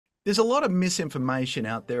There's a lot of misinformation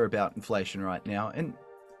out there about inflation right now, and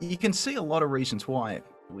you can see a lot of reasons why.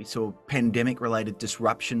 We saw pandemic-related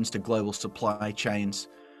disruptions to global supply chains.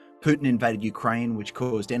 Putin invaded Ukraine, which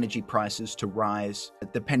caused energy prices to rise.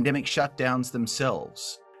 The pandemic shutdowns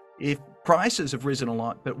themselves. If prices have risen a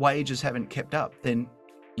lot, but wages haven't kept up, then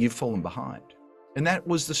you've fallen behind. And that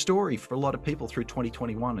was the story for a lot of people through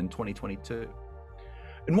 2021 and 2022.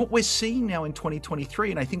 And what we're seeing now in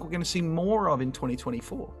 2023, and I think we're going to see more of in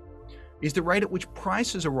 2024, is the rate at which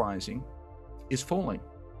prices are rising is falling.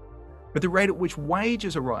 But the rate at which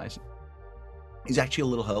wages are rising is actually a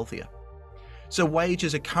little healthier. So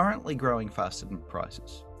wages are currently growing faster than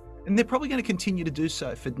prices. And they're probably going to continue to do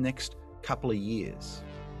so for the next couple of years.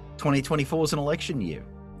 2024 is an election year.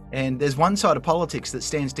 And there's one side of politics that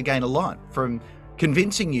stands to gain a lot from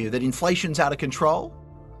convincing you that inflation's out of control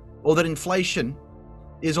or that inflation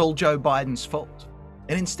is all Joe Biden's fault.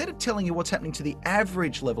 And instead of telling you what's happening to the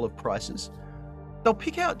average level of prices, they'll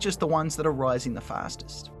pick out just the ones that are rising the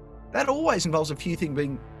fastest. That always involves a few things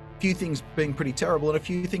being pretty terrible and a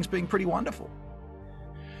few things being pretty wonderful.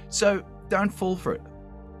 So don't fall for it.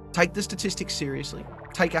 Take the statistics seriously,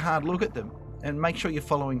 take a hard look at them, and make sure you're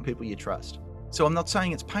following people you trust. So I'm not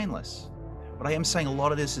saying it's painless, but I am saying a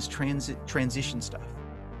lot of this is transition stuff.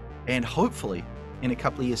 And hopefully in a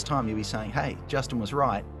couple of years' time, you'll be saying, hey, Justin was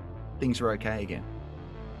right, things are okay again.